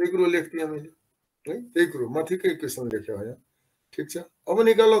आयो, त्यही कुरो लेख्थेँ मैले है, त्यही कुरो माथिकै इक्वेसन लेख्यो यहाँ, ठिक छ। अब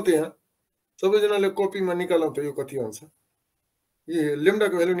निकालौँ त, यहाँ सबैजनाले कपीमा निकालौँ त यो कति आउँछ। यो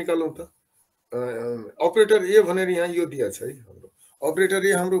लेम्डाको भ्यालु निकालौँ त। अपरेटर ए भनेर यहाँ यो दिएको छ है हाम्रो। अपरेटर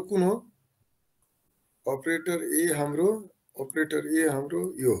ए हाम्रो कुन हो, अपरेटर ए हाम्रो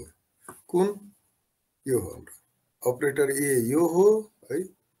यो हो। कुन, यो हो हाम्रो अपरेटर ए, यो हो है।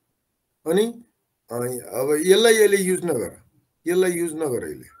 अनि अब यसले युज नगर, यसले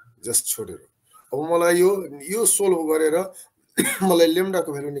जस्ट छोडेर। अब मलाई यो सोल्भ गरेर मलाई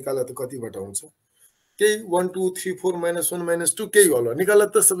लेम्डाको भ्यालु निकाल्दा त कतिबाट आउँछ, केही 1 2 3 4 -1 -2 केही होला निकाल्दा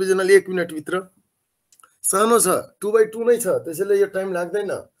त सबैजनाले 1 मिनट भित्र। सानो छ, 2/2 नै छ, त्यसैले यो टाइम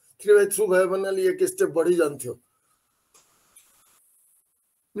लाग्दैन। 3/3 भयो भन्नाले एक स्टेप बढी जान्थ्यो।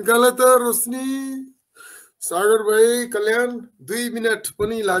 निकाल त रोशनी, सागर भाइ, कल्याण, 2 मिनट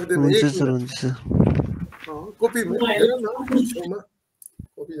पनि लाग्दैन, 1 मिनट। कपी हेर न, छेउमा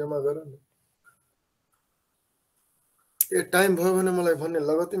कपी जम्मा गर न। टाइम भयो भने मलाई भन्ने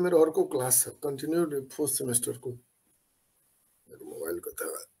लगतै मेरो अर्को क्लास छ, कन्टिन्यू 4th सेमेस्टरको। मोबाइलको त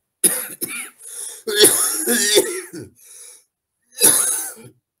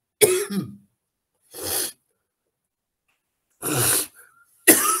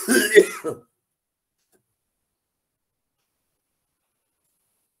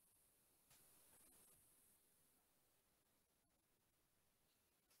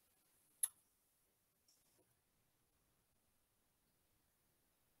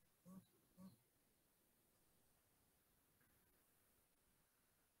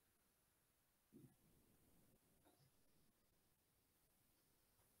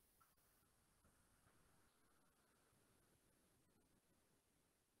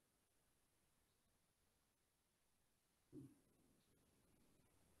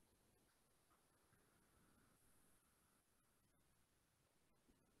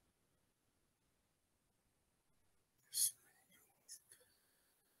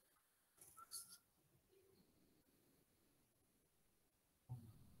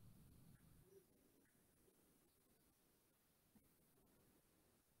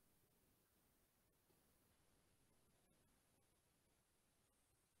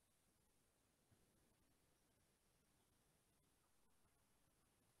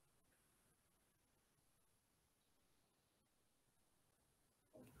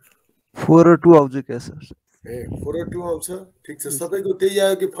फोर र 2 आउँछ क्या सर? ए 4 र 2 आउँछ। ठिक छ, सबैको त्यही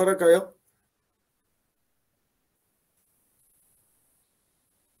आयो कि फरक आयो?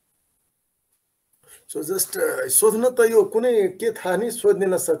 सो जस्ट सोध्न त यो कुनै के थाहा नि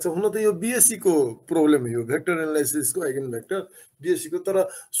सोधिदिन सक्छ। हुन त यो बिएससी को प्रब्लम हो, भेक्टर एनालाइसिसको आइगन भेक्टर बिएससी को। तर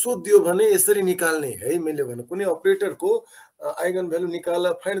सोधिदियो भने यसरी निकाल्ने है, मैले भने कुनै अपरेटरको आइगन भ्यालु निकाल,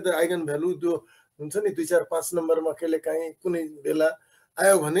 फाइन्ड द आइगन भ्यालु जो हुन्छ नि 2 4 5 नम्बरमा कहिले काहीँ कुनै बेला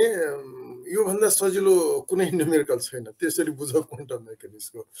आयो भने योभन्दा सजिलो कुनै न्युमेरिकल छैन। त्यसरी बुझ क्वान्टम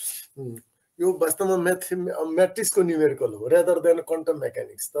मेकानिक्सको। यो वास्तवमा म्याट्रिक्सको न्युमेरिकल हो रेदर देन क्वान्टम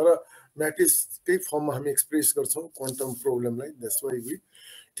मेकानिक्स। तर म्याट्रिक्सकै फर्ममा हामी एक्सप्रेस गर्छौँ क्वान्टम प्रब्लमलाई, द्याट्स वाइ वी।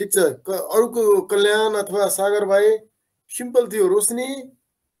 ठिक छ, अरूको कल्याण अथवा सागर भाइ सिम्पल थियो। रोशनी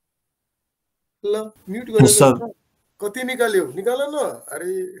ल म्युट गरेर कति निकाल्यो? निकाल न।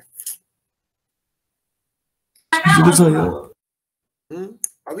 अरे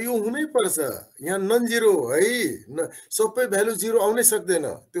अब यो हुनै पर्छ, यहाँ नन जिरो है, सबै भ्यालु जिरो आउनै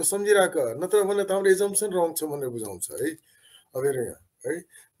सक्दैन, त्यो सम्झिराख। नत्र भने त हाम्रो एजम्सन रङ छ भनेर बुझाउँछ है। अब हेर यहाँ है,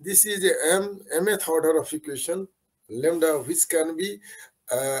 this is mth order of equation lambda which can be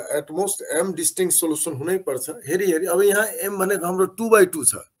at most m distinct solution हुनै पर्छ। हेरी हेरी अब यहाँ m भनेको हाम्रो 2/2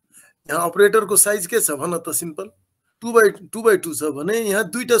 छ। यहाँ अपरेटरको साइज के छ भन त? सिम्पल 2/2 छ भने यहाँ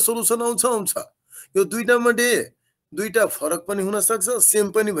दुईटा सोलुसन आउँछ। यो दुईटा मध्ये दुईटा फरक पनि हुन सक्छ,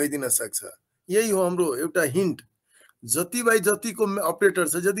 सेम पनि भइदिन सक्छ। यही हो हाम्रो एउटा हिन्ट। जति बाई जतिको अपरेटर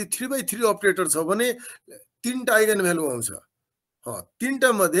छ, यदि 3/3 अपरेटर छ भने 3टा आइगन भ्यालु आउँछ।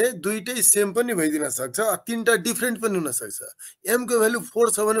 3टा मध्ये दुईटै सेम पनि भइदिन सक्छ, 3टा डिफरेन्ट पनि हुन सक्छ। m को भ्यालु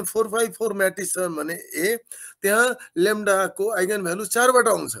 4 छ भने 4/4 म्याट्रिक्स छ भने ए, त्यहाँ लेम्डाको आइगन भ्यालु 4बाट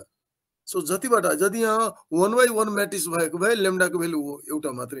आउँछ। सो जतिबाट, यदि यहाँ 1/1 म्याट्रिक्स भएको भए लेम्डाको भ्यालु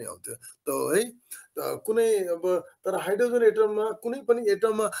एउटा मात्रै आउँथ्यो त है। कुनै अब तर हाइड्रोजन एटममा कुनै पनि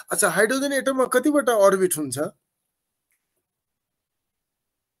एटममा, अच्छा हाइड्रोजन एटममा कतिवटा अर्बिट हुन्छ?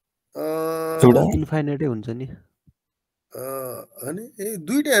 इन्फाइनाइटै हुन्छ नि। अनि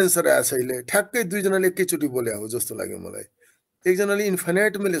दुईटा एन्सर आएछ अहिले, ठ्याक्कै दुईजनाले एकैचोटि बोले हो जस्तो लाग्यो मलाई। एकजनाले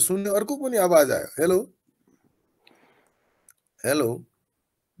इन्फाइनाइट मैले सुन्ने, अर्को पनि आवाज आयो। हेलो हेलो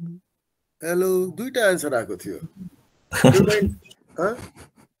हेलो, दुईटा एन्सर आएको थियो।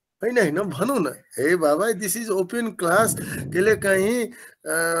 होइन भनौँ न, हे बाबा दिस इज ओपन क्लास। कहिले काहीँ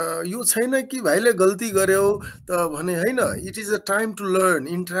यो छैन कि भाइले गल्ती गर्यो त भने होइन। It is a time to learn,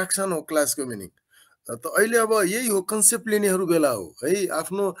 interaction हो क्लासको मिनिङ। त अहिले अब यही हो, कन्सेप्ट लिनेहरू बेला हो है।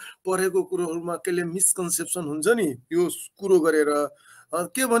 आफ्नो पढेको कुरोहरूमा कहिले मिसकन्सेप्सन हुन्छ नि, यो कुरो गरेर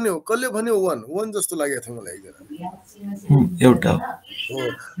के भन्यो, कसले भन्यो 1 जस्तो लागेको थियो मलाई एउटा हो।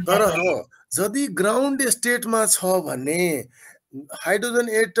 तर यदि ग्राउन्ड स्टेटमा छ भने, हाइड्रोजन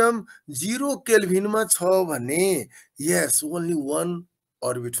एटम 0 केल्भिनमा छ भने यस ओन्ली 1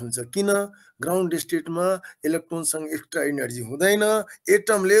 अर्बिट हुन्छ। किन? ग्राउन्ड स्टेटमा इलेक्ट्रोनसँग एक्स्ट्रा इनर्जी हुँदैन,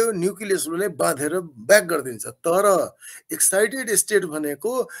 एटमले न्युक्लियसले बाँधेर ब्याक गरिदिन्छ। तर एक्साइटेड स्टेट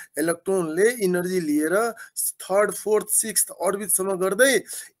भनेको इलेक्ट्रोनले इनर्जी लिएर 3rd 4th 6th अर्बिटसम्म गर्दै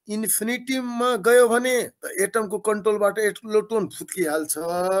इन्फिनिटीमा गयो भने त एटमको कन्ट्रोलबाट इलेक्ट्रोन फुत्किहाल्छ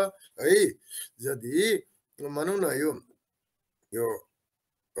है। यदि भनौँ न यो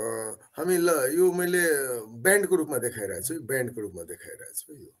हामी ल यो मैले ब्यान्डको रूपमा देखाइरहेको छु, ब्यान्डको रूपमा देखाइरहेको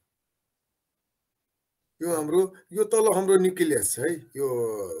छु। यो हाम्रो यो तल हाम्रो न्युक्लियस है यो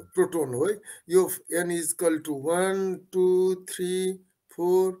प्रोटोन हो है यो n is equal to 1 2 3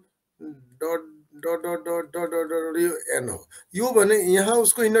 4 dot dot dot dot dot dot dot यो n हो यो भने यहाँ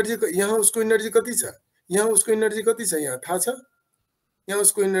उसको एनर्जी कति छ यहाँ उसको एनर्जी कति छ यहाँ थाहा छ यहाँ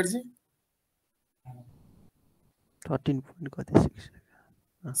उसको एनर्जी 13 point कति 6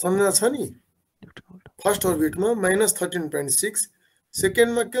 सम्झना छ नि फर्स्ट अर्बिटमा -13.6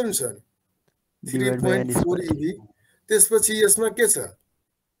 सेकेन्डमा के हुन्छ 3.4 eV त्यसपछि यसमा के छ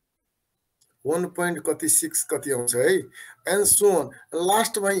 1 point कति 6 कति आउँछ है एन्ड सो अन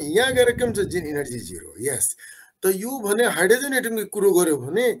लास्टमा यहाँ गएर के हुन्छ जिन एनर्जी 0 यस त यो भने हाइड्रोजन एटमको कुरो गर्यो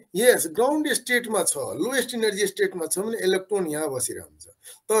भने यस ग्राउन्ड स्टेटमा छ लोएस्ट एनर्जी स्टेटमा छ भने इलेक्ट्रोन यहाँ बसिरहन्छ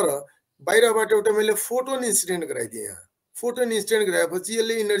तर बाहिरबाट एउटा मैले फोटोन इन्सिडेन्ट गराइदिएँ यहाँ फोटोन इन्सिडेन्ट गराएपछि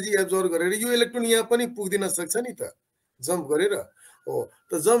यसले एनर्जी एब्जर्भ गरेर यो इलेक्ट्रोन यहाँ पनि पुग्दिन सक्छ नि त जम्प गरेर हो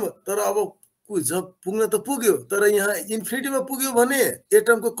त जम्प तर अब जब पुग्न त पुग्यो तर यहाँ इन्फिनिटीमा पुग्यो भने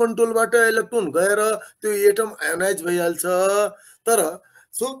एटमको कन्ट्रोलबाट इलेक्ट्रोन गएर त्यो एटम आयोनाइज भइहाल्छ तर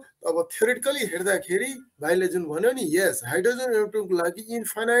सो अब थ्योरेटिकली हेर्दाखेरि भाइले जुन भन्यो नि यस हाइड्रोजन एटमको लागि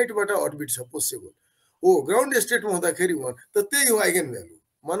इन्फाइनाइटबाट अर्बिट छ पोसिबल हो ग्राउन्ड स्टेटमा हुँदाखेरि त त्यही हो आइगन भ्यालु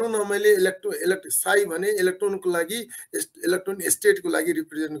मानौँ न मैले साई भने इलेक्ट्रोनको लागि इलेक्ट्रोन स्टेटको लागि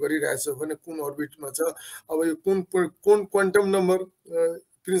रिप्रेजेन्ट गरिरहेछ भने कुन अर्बिटमा छ अब यो कुन क्वान्टम नम्बर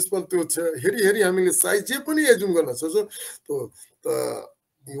प्रिन्सिपल त्यो छ हेरी हामीले साइज जे पनि एजुम गर्न सक्छौँ त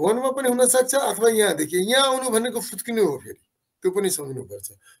 1 मा पनि हुन सक्छ अथवा यहाँदेखि यहाँ आउनु भनेको फुत्किनु हो फेरि त्यो पनि सम्झिनुपर्छ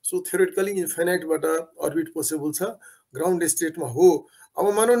सो थ्योरेटिकली इन्फाइनाइटबाट अर्बिट पोसिबल छ ग्राउन्ड स्टेटमा हो अब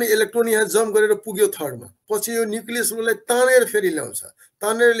मानौँ न इलेक्ट्रोन यहाँ जम्प गरेर पुग्यो थर्डमा पछि यो न्युक्लियसलाई तानेर फेरि ल्याउँछ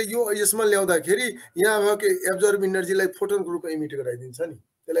तानेर यो यसमा ल्याउँदाखेरि यहाँ भएको एब्जर्ब एनर्जीलाई फोटोनको रूपमा इमिट गराइदिन्छ नि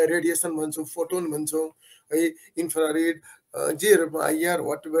त्यसलाई रेडिएसन भन्छौँ फोटोन भन्छौँ है इन्फ्रारेड जेहरूमा आइआर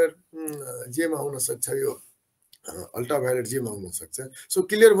वाटएभर जेमा हुन सक्छ यो अल्ट्राभायोलेट जेमा हुन सक्छ सो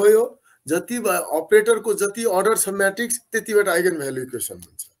क्लियर भयो जति अपरेटरको जति अर्डर छ म्याट्रिक्स त्यतिबाट आइगन भ्यालु इक्वेसन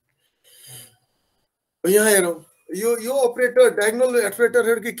हुन्छ यहाँ हेरौँ यो अपरेटर डायगोनल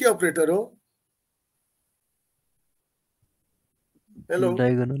अपरेटरहरु के अपरेटर हो हेलो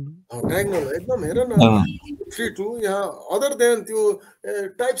डायगोनल एकदम हेर न 3 2 यहाँ अदर देन त्यो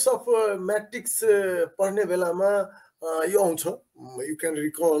टाइप्स अफ म्याट्रिक्स पढ्ने बेलामा यो आउँछ यु क्यान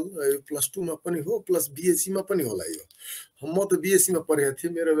रिकल +2 मा पनि हो प्लस बीएससी मा पनि होला यो म त बीएससी मा पढेको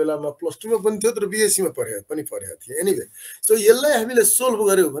थिएँ मेरो बेलामा +2 मा पनि थियो तर बीएससी मा पढेको थिएँ एनीवे सो यसलाई हामीले सोल्भ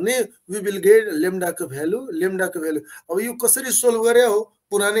गर्यो भने वी विल गेट लेम्डा को भ्यालु अब यो कसरी सोल्भ गरे हो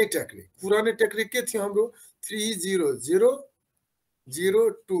पुरानै टेक्निक के थियो हाम्रो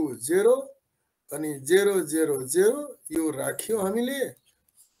 30020 अनि 000 यो राख्यो हामीले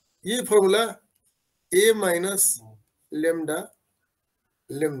यही फर्मुला a minus lambda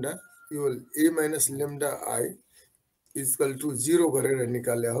यो a minus lambda I is equal to 0 गरेर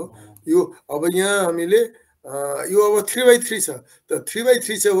निकाल्या हो यो अब यहाँ हामीले यो अब 3/3 छ त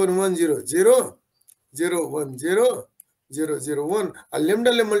 3/3 छ 110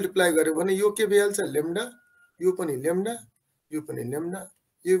 लेम्डाले मल्टिप्लाई गर्यो भने यो के भइहाल्छ लेम्डा यो पनि लेम्डा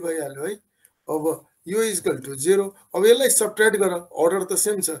यो भइहाल्यो है अब यो इज इक्वल टु 0 अब यसलाई सबट्र्याक्ट गर अर्डर त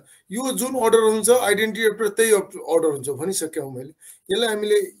सेम छ यो जुन अर्डर हुन्छ आइडेन्टिटी अपरेटर त्यही अर्डर हुन्छ भनिसक्यौ मैले यसलाई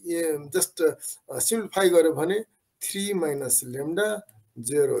हामीले जस्ट सिम्प्लिफाई गर्यो भने 3 minus lambda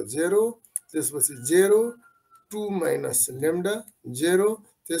 0 त्यसपछि 0 2 minus lambda 0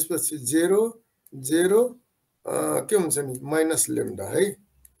 त्यसपछि 0 के हुन्छ नि माइनस lambda है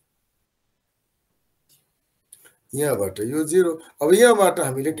यहाँबाट यो 0 अब यहाँबाट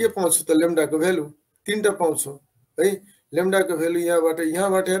हामीले के पाउँछौँ त लेम्डाको भ्यालु तीनटा पाउँछौँ है लेम्डाको भ्यालु यहाँबाट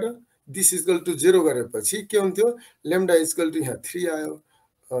हेर दिस इज इक्वल टु 0 गरेपछि के हुन्थ्यो लेम्डा इज इक्वल टु यहाँ 3 आयो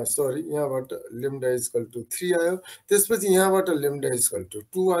सरी यहाँबाट लेम्डा इज इक्वल टु 3 आयो त्यसपछि यहाँबाट लेम्डा इज इक्वल टु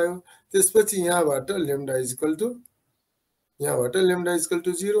 2 आयो त्यसपछि यहाँबाट लेम्डा इज इक्वल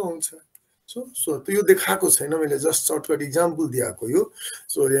टु 0 आउँछ सो त्यो यो देखाएको छैन मैले जस्ट सर्टकट इक्जाम्पल दिएको यो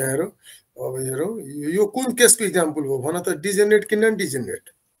सो यहाँ हेरौँ अब हेरौँ यो कुन केसको इक्जाम्पल हो भन त डिजेनेरेट कि नन डिजेनेरेट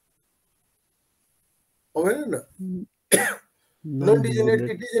अब हेर न नन डिजेनेरेट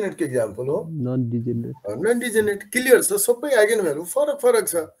कि डिजेनेरेट को इक्जाम्पल हो नन डिजेनेरेट क्लियर छ सबै आइगन भ्यालु फरक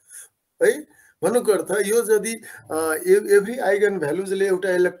छ है भन्नुको अर्थ यो यदि एभ्री आइगन भ्यालुजले एउटा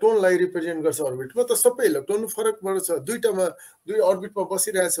इलेक्ट्रोनलाई रिप्रेजेन्ट गर्छ अर्बिटमा त सबै इलेक्ट्रोन फरक पर्छ दुई अर्बिटमा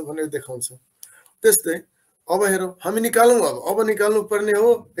बसिरहेछ भनेर देखाउँछ त्यस्तै अब हेरौँ हामी निकालौँ अब निकाल्नु पर्ने हो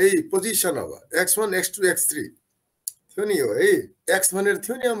पोजिसन अब x1 x2 x3 थियो नि यो है x भनेर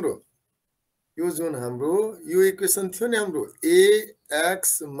थियो नि हाम्रो यो जुन हाम्रो यो इक्वेसन थियो नि हाम्रो ax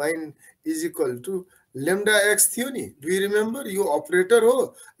min is equal to lambda x थियो नि डु यु रिमेम्बर यो अपरेटर हो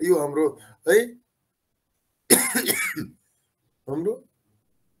यो हाम्रो है हाम्रो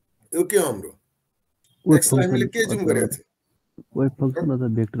यो के हाम्रो वेब एक्सलाई हामीले के जुम गरेका थियौँ वेब फंक्शन अथवा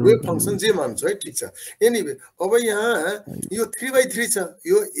भेक्टर वेब फंक्शन जे मान्छ है ठीक छ एनीवे अब यहाँ यो 3/3 छ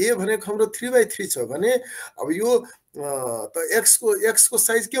यो ए भनेको हाम्रो 3/3 छ भने अब यो त x को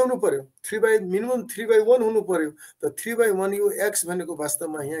साइज के हुनु पर्यो 3/मिनिमम 3/1 हुनु पर्यो त 3/1 यो x भनेको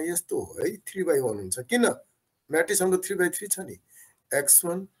वास्तवमा यहाँ यस्तो हो है 3/1 हुन्छ किन म्याट्रिक्स हाम्रो 3/3 छ नि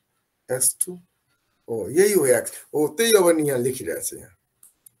x1 x2 हो यही हो x हो त्यही अब नि यहाँ लेखिरहेछ यहाँ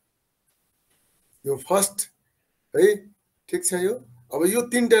यो फर्स्ट है ठीक छ यो अब यो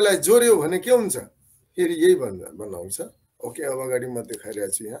तीनटालाई जोड्यो भने के हुन्छ फेरि यही बनाउँछ ओके अब अगाडि म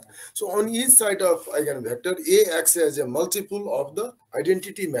देखाइरहेको छु यहाँ so on each side of eigen vector A x as a multiple of the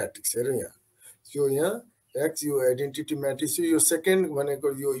identity matrix हेरौँ यहाँ यो यहाँ एक्स यो आइडेन्टिटी म्याट्रिक्स यो सेकेन्ड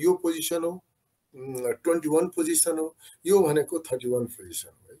भनेको यो पोजिसन हो 21 पोजिसन हो यो भनेको 31 पोजिसन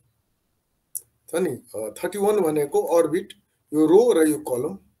हो है छ नि 31 भनेको अर्बिट यो रो र यो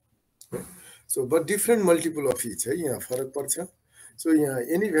कलम so but different multiple of each है यहाँ फरक पर्छ सो यहाँ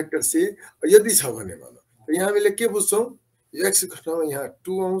एनी भेक्टर से यदि छ भने भनौँ यहाँ हामीले के बुझ्छौँ एक्स को ठाउँमा यहाँ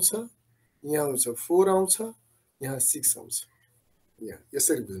 2 आउँछ यहाँ आउँछ 4 आउँछ यहाँ 6 आउँछ यहाँ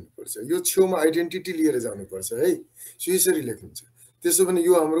यसरी बुझ्नुपर्छ यो छेउमा आइडेन्टिटी लिएर जानुपर्छ है सो यसरी लेख्नुहुन्छ त्यसो भने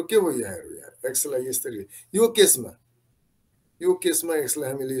यो हाम्रो के भयो यहाँ एक्सलाई यसरी यो केसमा एक्सलाई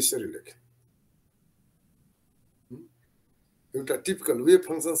हामीले यसरी लेख्यौँ एउटा टिपिकल वेभ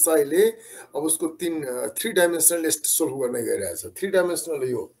फंक्सन साइले अब उसको 3 डाइमेन्सनल सोल्भ गर्न गइरहेछ 3 डाइमेन्सनल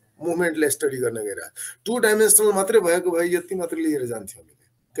यो मुभमेन्टलाई स्टडी गर्न गइरहेछ 2 डाइमेन्सनल मात्रै भएको भए यति मात्रै लिएर जान्थ्यौँ हामीले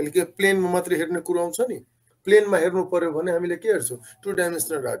किनकि प्लेनमा मात्रै हेर्ने कुरा आउँछ नि प्लेनमा हेर्नु पर्यो भने हामीले के हेर्छौँ 2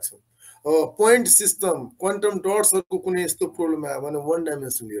 डाइमेन्सनल राख्छौँ पोइन्ट सिस्टम क्वान्टम डट्सहरुको कुनै यस्तो प्रब्लम आयो भने 1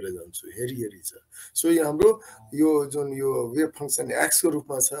 डाइमेन्सन लिएर जान्छु हेरी छ सो यो हाम्रो यो जुन यो वेभ फंक्सन एक्स को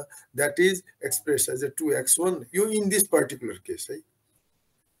रूपमा छ that is express as a 2x1 यो इन दिस पर्टिकुलर केस है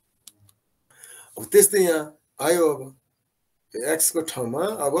अब त्यस्तै यहाँ आयो अब एक्स को ठाउँमा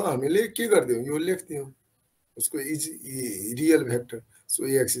अब हामीले के गर्दियौँ यो लेख्दियौँ उसको is real vector so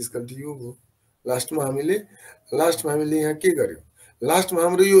x equal to यो हो लास्टमा हामीले यहाँ के गर्यौँ लास्टमा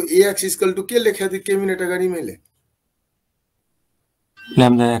हाम्रो यो ax इक्वल टु के लेखेको थियो के मिनेट अगाडि मैले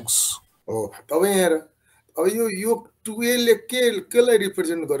lambda x हो तब यहाँ हेर अब यो 2a ले केलाई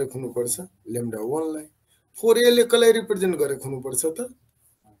रिप्रेजेन्ट गरेको हुनुपर्छ lambda 1 लाई 4a ले केलाई रिप्रेजेन्ट गरेको हुनुपर्छ त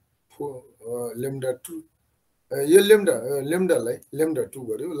lambda 2 यो lambda लाई lambda 2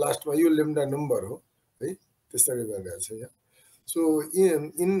 गर्यो लास्टमा यो lambda नम्बर हो है त्यसरी गरिरहेको छ यहाँ so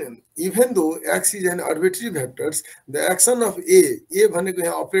even though x is an arbitrary vectors the action of a भनेको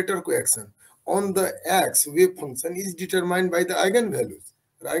यहाँ अपरेटर को action on the x wave function is determined by the eigen values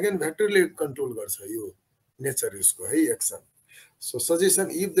र eigen vector ले कन्ट्रोल गर्छ यो नेचर यसको है action so suggestion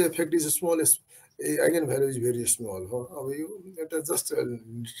if the effect is small eigen value is very small हो अब यो एउटा जस्ट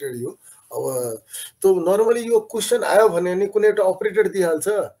लिटरली हो अब तो नर्मली यो क्वेशन आयो भने नि कुनै एउटा अपरेटर दिइहाल्छ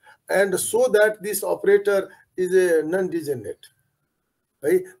and so that this operator is a non-degenerate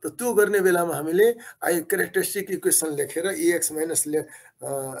है त त्यो गर्ने बेलामा हामीले क्यारेक्टरिस्टिक इक्वेसन लेखेर ax minus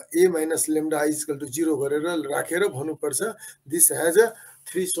a minus lambda I equal to 0 गरेर राखेर भन्नुपर्छ this has a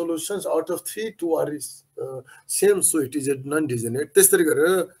 3 solutions out of 3 2 are same so it is a non डिजेनेरेट त्यसरी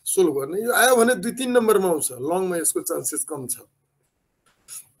गरेर सोल्भ गर्ने यो आयो भने 2 3 नम्बरमा आउँछ लङमा यसको चान्सेस कम छ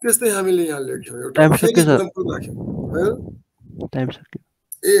त्यस्तै हामीले यहाँ लेख्यौँ एउटा एक्जाम्पल राख्यौँ टाइम सक्यो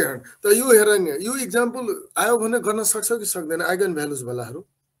ए त यो हेर नि यो एक्जाम्पल आयो भने गर्न सक्छ कि सक्दैन आइगन भ्यालुज वालाहरु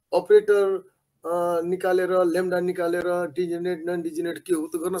अपरेटर निकालेर लेम्डा निकालेर डिजेनेरेट नन डिजेनेरेट के हो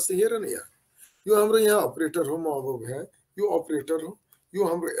त गर्न हेर न यहाँ यो हाम्रो यहाँ अपरेटर हो म अब भए यो अपरेटर हो यो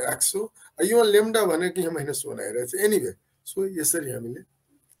हाम्रो एक्स हो यो लेम्डा भनेको यहाँ -1 आइरहेछ एनीवे सो यसरी हामीले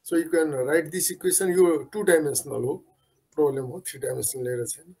so you can write this equation यो 2 डाइमेन्सनल हो प्रब्लम हो 3 डाइमेन्सनल लिएर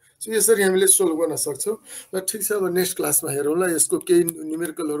छैन सो यसरी हामीले सोल्भ गर्न सक्छौं र ठीक छ अब नेक्स्ट क्लासमा हेरौँला यसको केही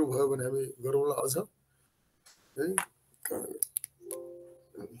न्यूमेरिकलहरु भयो भने हामी गरौँला अझ है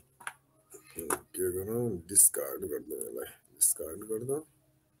के गरौँ डिस्कार्ड गर्दै यसलाई डिस्कार्ड गर्दा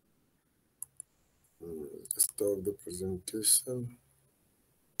स्टप द प्रेजेन्टेसन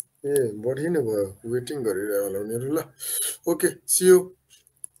ए बढी नै भयो वेटिङ गरिरहेको होला उनीहरु ल ओके सी यू